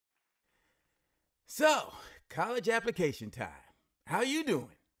So, college application time. How you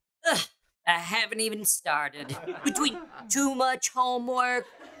doing? Ugh, I haven't even started. Between too much homework,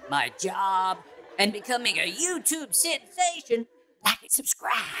 my job, and becoming a YouTube sensation, like and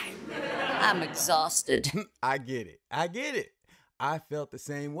subscribe. I'm exhausted. I get it. I get it. I felt the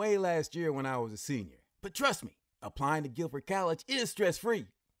same way last year when I was a senior. But trust me, applying to Guilford College is stress-free.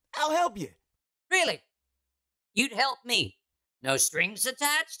 I'll help you. Really? You'd help me? No strings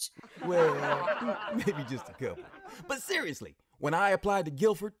attached? Well, maybe just a couple. But seriously, when I applied to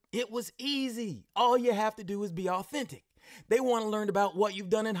Guilford, it was easy. All you have to do is be authentic. They want to learn about what you've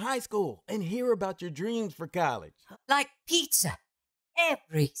done in high school and hear about your dreams for college. Like pizza.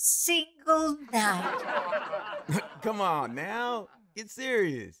 Every single night. Come on now. Get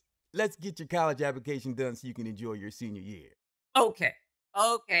serious. Let's get your college application done so you can enjoy your senior year. Okay.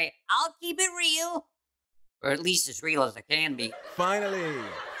 I'll keep it real. Or at least as real as I can be. Finally.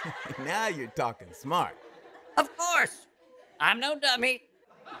 Now you're talking smart. Of course. I'm no dummy.